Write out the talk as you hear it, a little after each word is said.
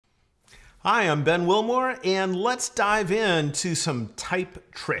Hi, I'm Ben Wilmore, and let's dive into some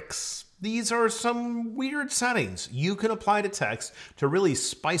type tricks. These are some weird settings you can apply to text to really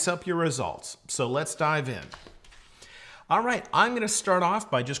spice up your results. So let's dive in. All right, I'm going to start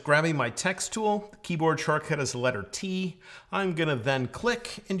off by just grabbing my text tool. The keyboard shortcut is the letter T. I'm going to then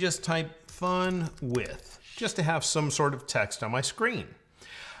click and just type fun with, just to have some sort of text on my screen.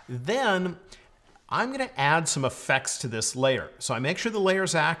 Then I'm going to add some effects to this layer. So I make sure the layer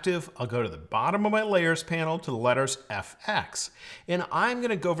is active. I'll go to the bottom of my layers panel to the letters FX. And I'm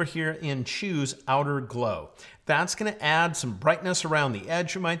going to go over here and choose outer glow. That's going to add some brightness around the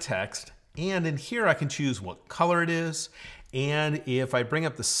edge of my text. And in here I can choose what color it is. And if I bring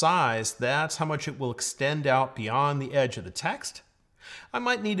up the size, that's how much it will extend out beyond the edge of the text. I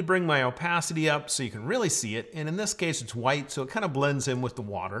might need to bring my opacity up so you can really see it. And in this case, it's white, so it kind of blends in with the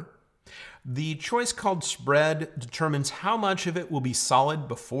water. The choice called spread determines how much of it will be solid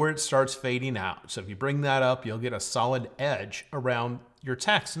before it starts fading out. So if you bring that up, you'll get a solid edge around your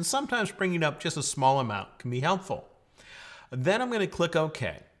text. And sometimes bringing up just a small amount can be helpful. Then I'm going to click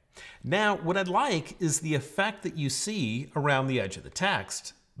OK. Now, what I'd like is the effect that you see around the edge of the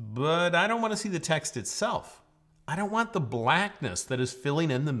text, but I don't want to see the text itself. I don't want the blackness that is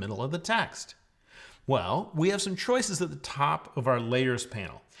filling in the middle of the text. Well, we have some choices at the top of our layers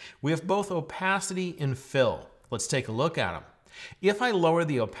panel. We have both opacity and fill. Let's take a look at them. If I lower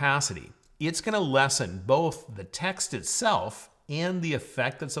the opacity, it's going to lessen both the text itself and the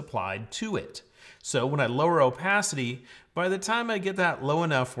effect that's applied to it. So when I lower opacity, by the time I get that low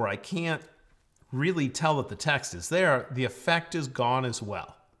enough where I can't really tell that the text is there, the effect is gone as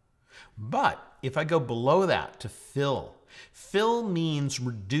well. But if I go below that to fill, fill means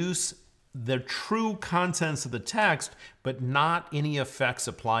reduce the true contents of the text, but not any effects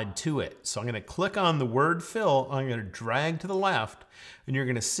applied to it. So I'm going to click on the word fill, I'm going to drag to the left, and you're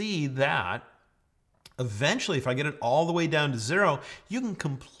going to see that eventually, if I get it all the way down to 0, you can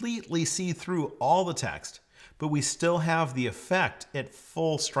completely see through all the text, but we still have the effect at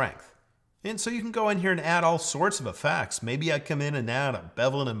full strength. And so you can go in here and add all sorts of effects. Maybe I come in and add a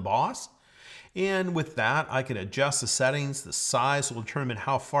bevel and emboss. And with that, I can adjust the settings. The size will determine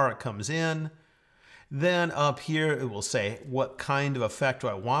how far it comes in. Then up here, it will say what kind of effect do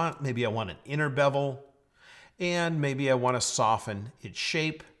I want. Maybe I want an inner bevel, and maybe I want to soften its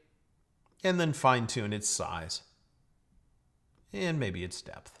shape, and then fine tune its size, and maybe its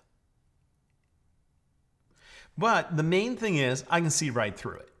depth. But the main thing is I can see right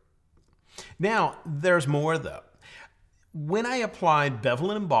through it. Now, there's more though. When I applied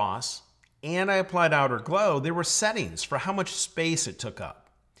bevel and emboss, and I applied outer glow, there were settings for how much space it took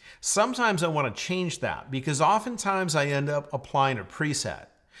up. Sometimes I want to change that because oftentimes I end up applying a preset.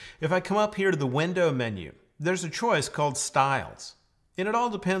 If I come up here to the window menu, there's a choice called styles. And it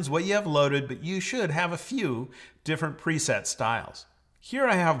all depends what you have loaded, but you should have a few different preset styles. Here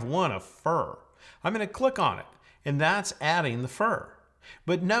I have one of fur. I'm going to click on it, and that's adding the fur.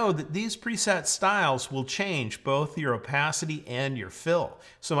 But know that these preset styles will change both your opacity and your fill.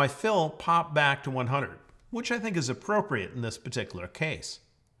 So my fill popped back to 100, which I think is appropriate in this particular case.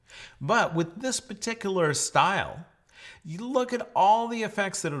 But with this particular style, you look at all the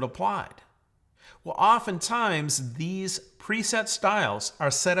effects that it applied. Well, oftentimes these preset styles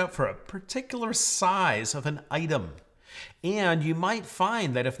are set up for a particular size of an item. And you might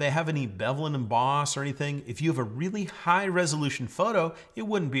find that if they have any bevel and emboss or anything, if you have a really high resolution photo, it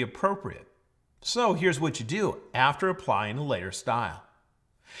wouldn't be appropriate. So here's what you do after applying a layer style.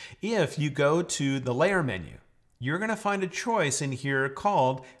 If you go to the layer menu, you're going to find a choice in here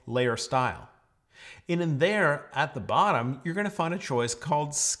called layer style. And in there at the bottom, you're going to find a choice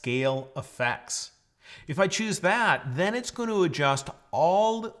called scale effects. If I choose that, then it's going to adjust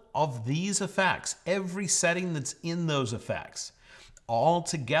all of these effects, every setting that's in those effects, all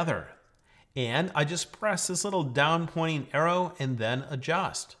together. And I just press this little down pointing arrow and then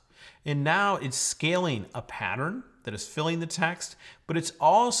adjust. And now it's scaling a pattern that is filling the text, but it's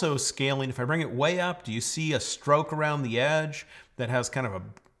also scaling, if I bring it way up, do you see a stroke around the edge that has kind of a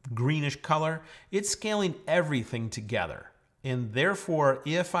greenish color? It's scaling everything together. And therefore,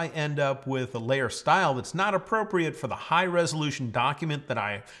 if I end up with a layer style that's not appropriate for the high resolution document that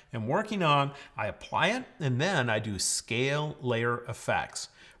I am working on, I apply it and then I do scale layer effects.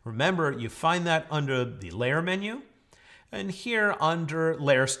 Remember, you find that under the layer menu and here under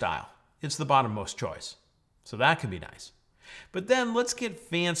layer style. It's the bottommost choice. So that can be nice. But then let's get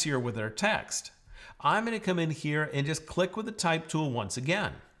fancier with our text. I'm going to come in here and just click with the type tool once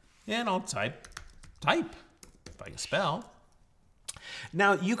again. And I'll type, if I can spell.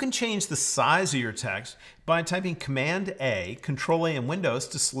 Now you can change the size of your text by typing Command A, Control A in Windows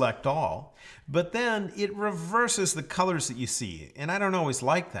to select all, but then it reverses the colors that you see, and I don't always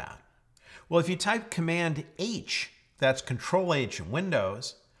like that. Well, if you type Command H, that's Control H in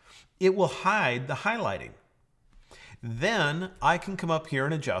Windows, it will hide the highlighting. Then I can come up here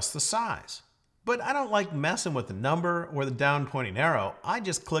and adjust the size. But I don't like messing with the number or the down pointing arrow. I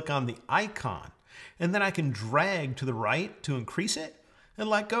just click on the icon, and then I can drag to the right to increase it and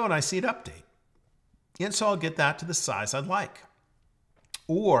let go, and I see it update. And so I'll get that to the size I'd like.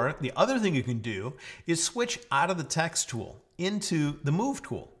 Or the other thing you can do is switch out of the text tool into the move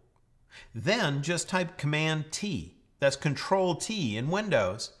tool. Then just type Command T, that's Control T in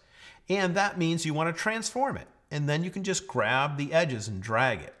Windows, and that means you want to transform it. And then you can just grab the edges and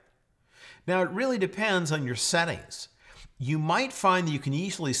drag it. Now it really depends on your settings. You might find that you can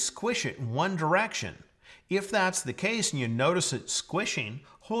easily squish it in one direction. If that's the case and you notice it squishing,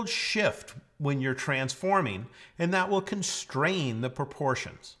 hold Shift when you're transforming, and that will constrain the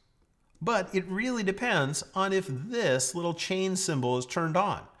proportions. But it really depends on if this little chain symbol is turned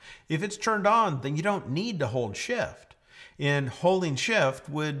on. If it's turned on, then you don't need to hold Shift. And holding Shift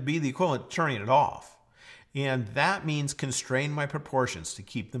would be the equivalent to turning it off. And that means constrain my proportions to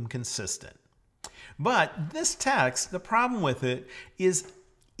keep them consistent. But this text, the problem with it is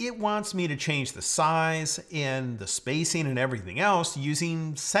it wants me to change the size and the spacing and everything else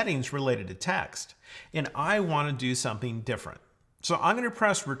using settings related to text. And I want to do something different. So I'm going to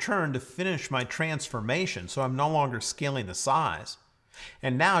press Return to finish my transformation so I'm no longer scaling the size.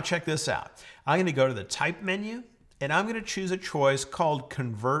 And now check this out. I'm going to go to the Type menu and I'm going to choose a choice called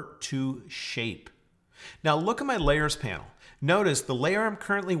Convert to Shape. Now look at my Layers panel. Notice the layer I'm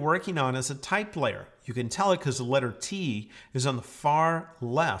currently working on is a type layer. You can tell it because the letter T is on the far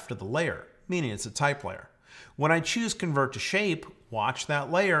left of the layer, meaning it's a type layer. When I choose Convert to Shape, watch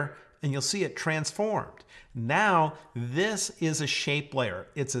that layer and you'll see it transformed. Now this is a shape layer.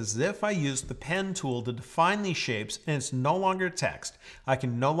 It's as if I used the pen tool to define these shapes and it's no longer text. I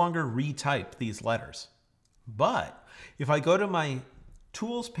can no longer retype these letters. But if I go to my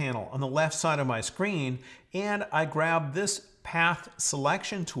Tools panel on the left side of my screen and I grab this Path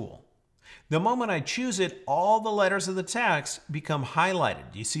Selection tool, the moment I choose it, all the letters of the text become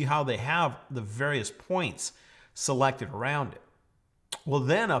highlighted. You see how they have the various points selected around it. Well,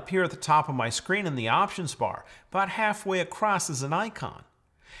 then up here at the top of my screen in the options bar, about halfway across is an icon.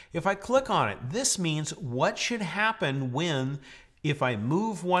 If I click on it, this means what should happen when, if I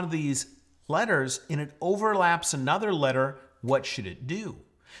move one of these letters and it overlaps another letter, what should it do?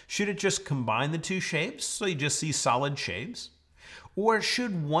 Should it just combine the two shapes so you just see solid shapes? Or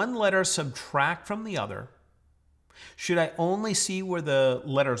should one letter subtract from the other? Should I only see where the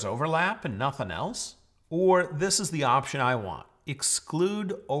letters overlap and nothing else? Or this is the option I want,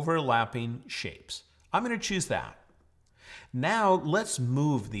 Exclude Overlapping Shapes. I'm going to choose that. Now let's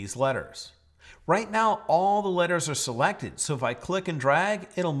move these letters. Right now all the letters are selected, so if I click and drag,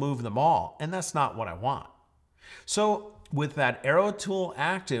 it'll move them all, and that's not what I want. So with that arrow tool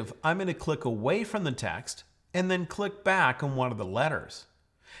active, I'm going to click away from the text and then click back on one of the letters.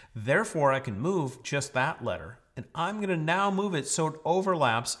 Therefore, I can move just that letter, and I'm going to now move it so it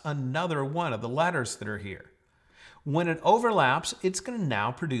overlaps another one of the letters that are here. When it overlaps, it's going to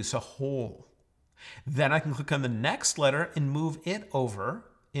now produce a hole. Then I can click on the next letter and move it over,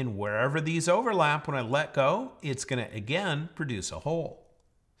 and wherever these overlap, when I let go, it's going to again produce a hole.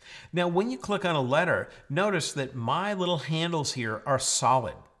 Now, when you click on a letter, notice that my little handles here are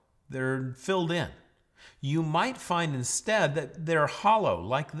solid. They're filled in. You might find instead that they're hollow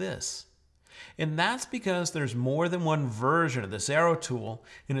like this. And that's because there's more than one version of this arrow tool,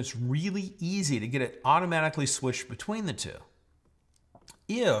 and it's really easy to get it automatically switched between the two.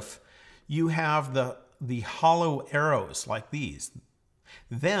 If you have the hollow arrows like these,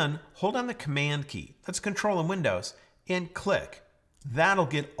 then hold on the Command key, that's Control in Windows, and click. That'll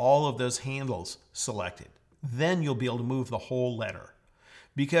get all of those handles selected. Then you'll be able to move the whole letter.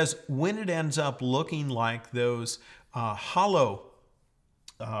 Because when it ends up looking like those hollow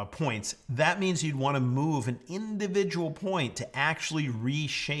points, that means you'd want to move an individual point to actually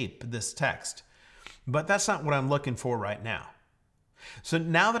reshape this text. But that's not what I'm looking for right now. So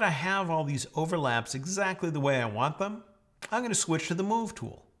now that I have all these overlaps exactly the way I want them, I'm going to switch to the Move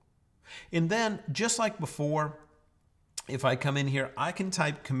tool. And then, just like before, if I come in here, I can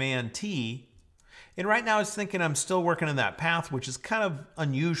type Command T, and right now it's thinking I'm still working in that path, which is kind of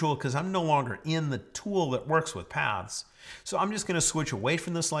unusual because I'm no longer in the tool that works with paths. So I'm just going to switch away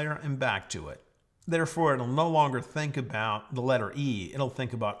from this layer and back to it. Therefore, it'll no longer think about the letter E, it'll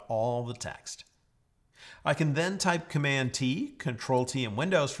think about all the text. I can then type Command T, Control T in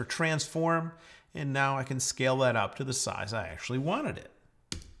Windows for transform, and now I can scale that up to the size I actually wanted it.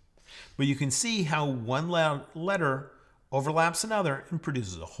 But you can see how one letter overlaps another and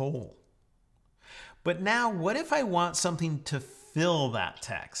produces a whole. But now, what if I want something to fill that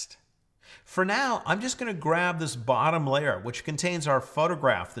text? For now, I'm just going to grab this bottom layer, which contains our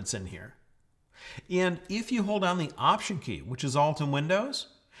photograph that's in here. And if you hold down the Option key, which is Alt in Windows,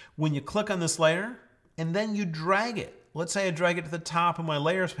 when you click on this layer, and then you drag it, let's say I drag it to the top of my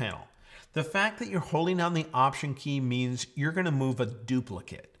Layers panel, the fact that you're holding down the Option key means you're going to move a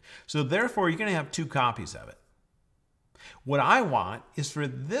duplicate. So therefore, you're going to have two copies of it. What I want is for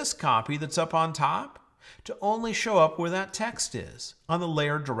this copy that's up on top to only show up where that text is, on the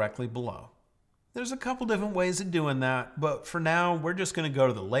layer directly below. There's a couple different ways of doing that, but for now, we're just going to go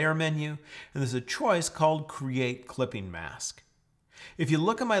to the Layer menu, and there's a choice called Create Clipping Mask. If you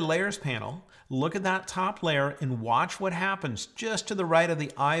look at my Layers panel, look at that top layer and watch what happens just to the right of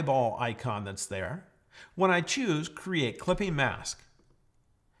the eyeball icon that's there when I choose Create Clipping Mask.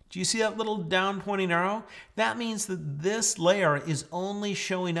 Do you see that little down pointing arrow? That means that this layer is only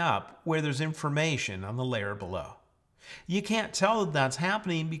showing up where there's information on the layer below. You can't tell that that's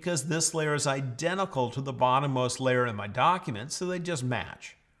happening because this layer is identical to the bottommost layer in my document, so they just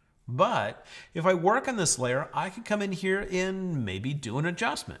match. But if I work on this layer, I can come in here and maybe do an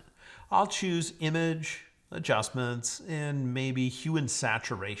adjustment. I'll choose Image, Adjustments, and maybe Hue and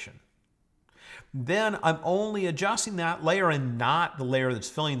Saturation. Then I'm only adjusting that layer and not the layer that's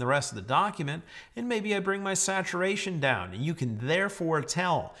filling the rest of the document, and maybe I bring my saturation down, and you can therefore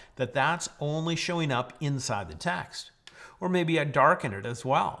tell that that's only showing up inside the text. Or maybe I darken it as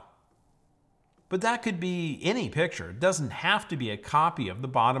well. But that could be any picture. It doesn't have to be a copy of the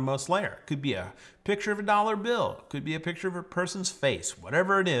bottommost layer. It could be a picture of a dollar bill. It could be a picture of a person's face.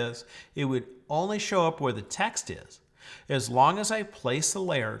 Whatever it is, it would only show up where the text is, as long as I place the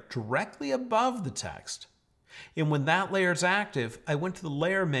layer directly above the text. And when that layer is active, I went to the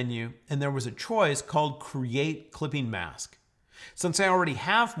Layer menu and there was a choice called Create Clipping Mask. Since I already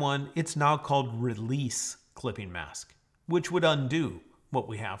have one, it's now called Release Clipping Mask, which would undo what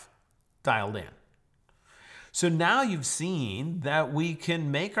we have dialed in. So now you've seen that we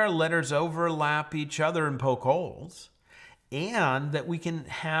can make our letters overlap each other and poke holes, and that we can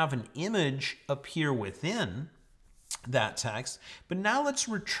have an image appear within that text. But now let's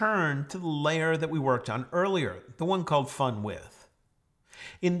return to the layer that we worked on earlier, the one called Fun With.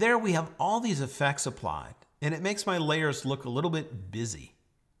 In there we have all these effects applied, and it makes my layers look a little bit busy.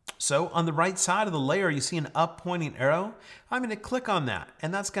 So on the right side of the layer, you see an up pointing arrow. I'm going to click on that,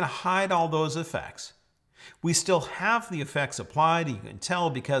 and that's going to hide all those effects. We still have the effects applied. You can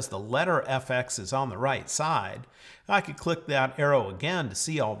tell because the letter FX is on the right side. I could click that arrow again to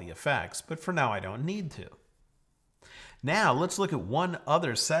see all the effects, but for now I don't need to. Now let's look at one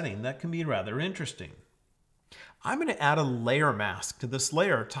other setting that can be rather interesting. I'm going to add a layer mask to this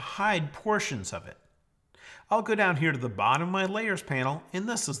layer to hide portions of it. I'll go down here to the bottom of my Layers panel, and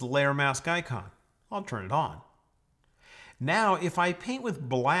this is the layer mask icon. I'll turn it on. Now, if I paint with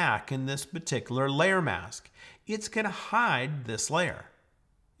black in this particular layer mask, it's going to hide this layer.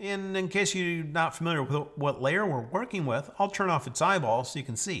 And in case you're not familiar with what layer we're working with, I'll turn off its eyeball so you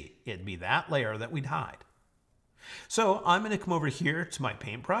can see. It'd be that layer that we'd hide. So I'm going to come over here to my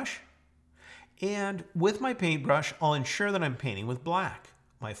paintbrush, and with my paintbrush, I'll ensure that I'm painting with black.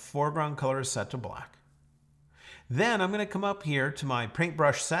 My foreground color is set to black. Then I'm going to come up here to my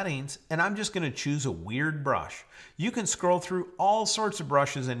paintbrush settings, and I'm just going to choose a weird brush. You can scroll through all sorts of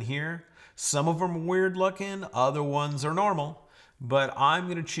brushes in here. Some of them are weird looking, other ones are normal, but I'm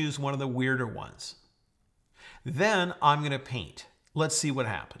going to choose one of the weirder ones. Then I'm going to paint. Let's see what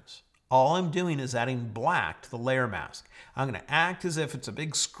happens. All I'm doing is adding black to the layer mask. I'm going to act as if it's a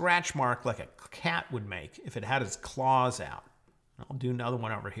big scratch mark like a cat would make if it had its claws out. I'll do another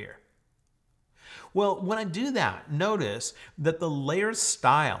one over here. Well, when I do that, notice that the layer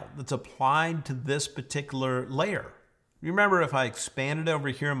style that's applied to this particular layer. Remember, if I expand it over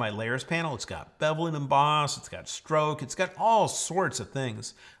here in my Layers panel, it's got bevel and emboss, it's got stroke, it's got all sorts of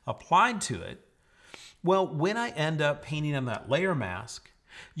things applied to it. Well, when I end up painting on that layer mask,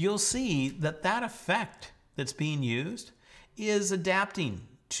 you'll see that that effect that's being used is adapting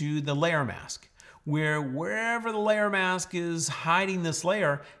to the layer mask, where wherever the layer mask is hiding this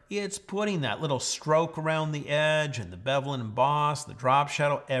layer, it's putting that little stroke around the edge and the bevel and emboss, the drop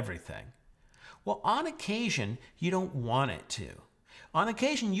shadow, everything. Well, on occasion, you don't want it to. On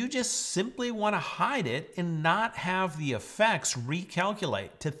occasion, you just simply want to hide it and not have the effects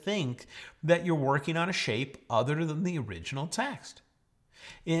recalculate to think that you're working on a shape other than the original text.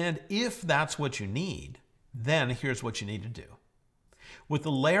 And if that's what you need, then here's what you need to do. With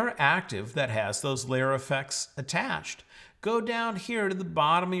the layer active that has those layer effects attached, go down here to the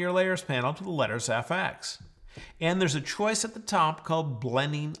bottom of your layers panel to the letters FX. And there's a choice at the top called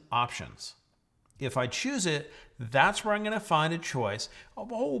blending options. If I choose it, that's where I'm going to find a choice, a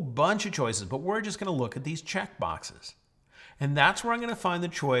whole bunch of choices, but we're just going to look at these checkboxes. And that's where I'm going to find the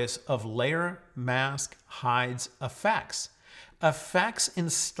choice of layer, mask, hides, effects. Effects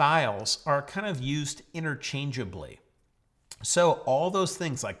and styles are kind of used interchangeably. So all those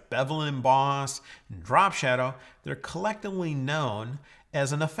things like bevel and emboss and drop shadow, they're collectively known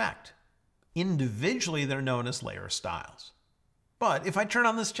as an effect. Individually, they're known as layer styles. But if I turn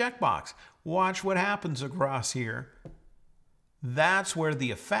on this checkbox, watch what happens across here. That's where the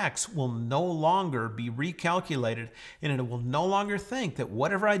effects will no longer be recalculated, and it will no longer think that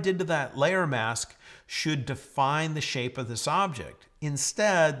whatever I did to that layer mask should define the shape of this object.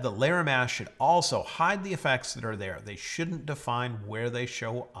 Instead, the layer mask should also hide the effects that are there. They shouldn't define where they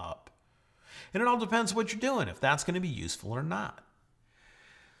show up. And it all depends what you're doing, if that's going to be useful or not.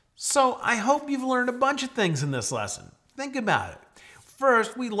 So I hope you've learned a bunch of things in this lesson. Think about it.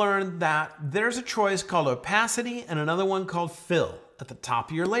 First, we learned that there's a choice called opacity and another one called fill at the top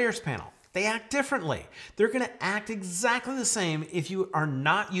of your layers panel. They act differently. They're going to act exactly the same if you are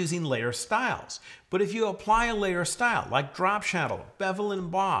not using layer styles. But if you apply a layer style like drop shadow, bevel and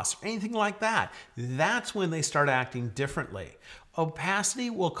emboss, or anything like that, that's when they start acting differently.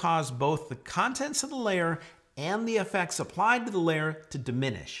 Opacity will cause both the contents of the layer and the effects applied to the layer to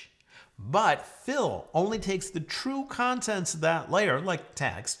diminish. But fill only takes the true contents of that layer, like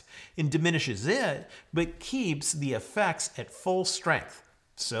text, and diminishes it, but keeps the effects at full strength.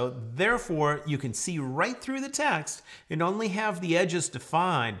 So therefore, you can see right through the text and only have the edges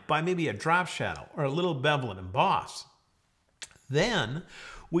defined by maybe a drop shadow or a little bevel and emboss. Then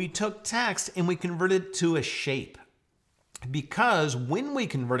we took text and we converted it to a shape. Because when we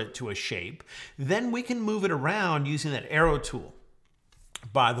convert it to a shape, then we can move it around using that arrow tool.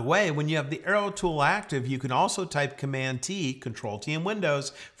 By the way, when you have the arrow tool active, you can also type Command T, Control T in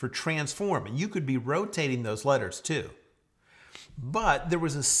Windows for transform, and you could be rotating those letters too. But there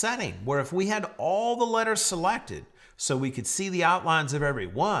was a setting where if we had all the letters selected, so we could see the outlines of every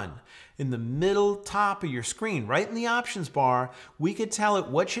one, in the middle top of your screen, right in the options bar, we could tell it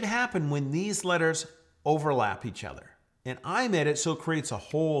what should happen when these letters overlap each other. And I made it so it creates a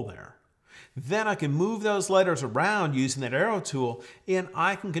hole there. Then I can move those letters around using that arrow tool, and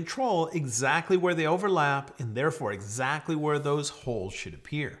I can control exactly where they overlap and therefore exactly where those holes should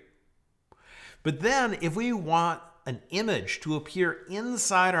appear. But then if we want an image to appear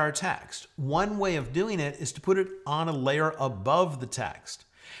inside our text, one way of doing it is to put it on a layer above the text.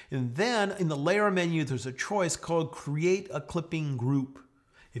 And then in the layer menu, there's a choice called Create a Clipping Group.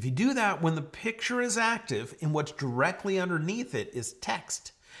 If you do that when the picture is active and what's directly underneath it is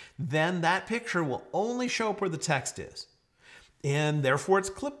text, then that picture will only show up where the text is, and therefore it's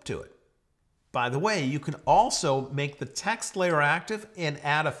clipped to it. By the way, you can also make the text layer active and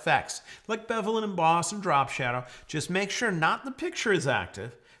add effects, like bevel and emboss and drop shadow. Just make sure not the picture is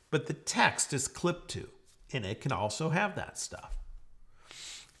active, but the text is clipped to, and it can also have that stuff.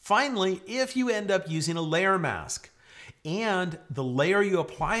 Finally, if you end up using a layer mask, and the layer you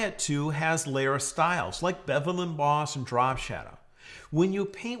apply it to has layer styles, like bevel, emboss, and drop shadow. When you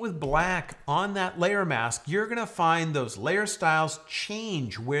paint with black on that layer mask, you're going to find those layer styles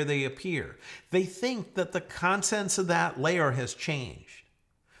change where they appear. They think that the contents of that layer has changed.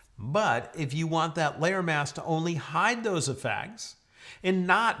 But if you want that layer mask to only hide those effects and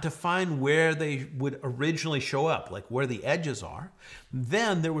not define where they would originally show up, like where the edges are,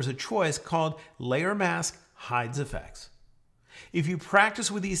 then there was a choice called Layer Mask Hides Effects. If you practice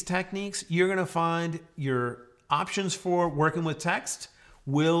with these techniques, you're going to find your options for working with text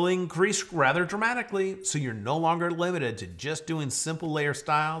will increase rather dramatically, so you're no longer limited to just doing simple layer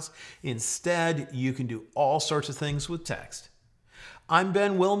styles. Instead, you can do all sorts of things with text. I'm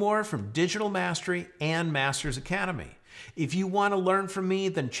Ben Wilmore from Digital Mastery and Masters Academy. If you want to learn from me,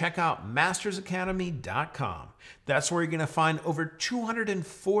 then check out mastersacademy.com. That's where you're going to find over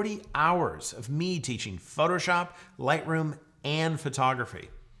 240 hours of me teaching Photoshop, Lightroom, and photography.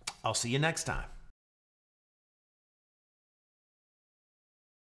 I'll see you next time.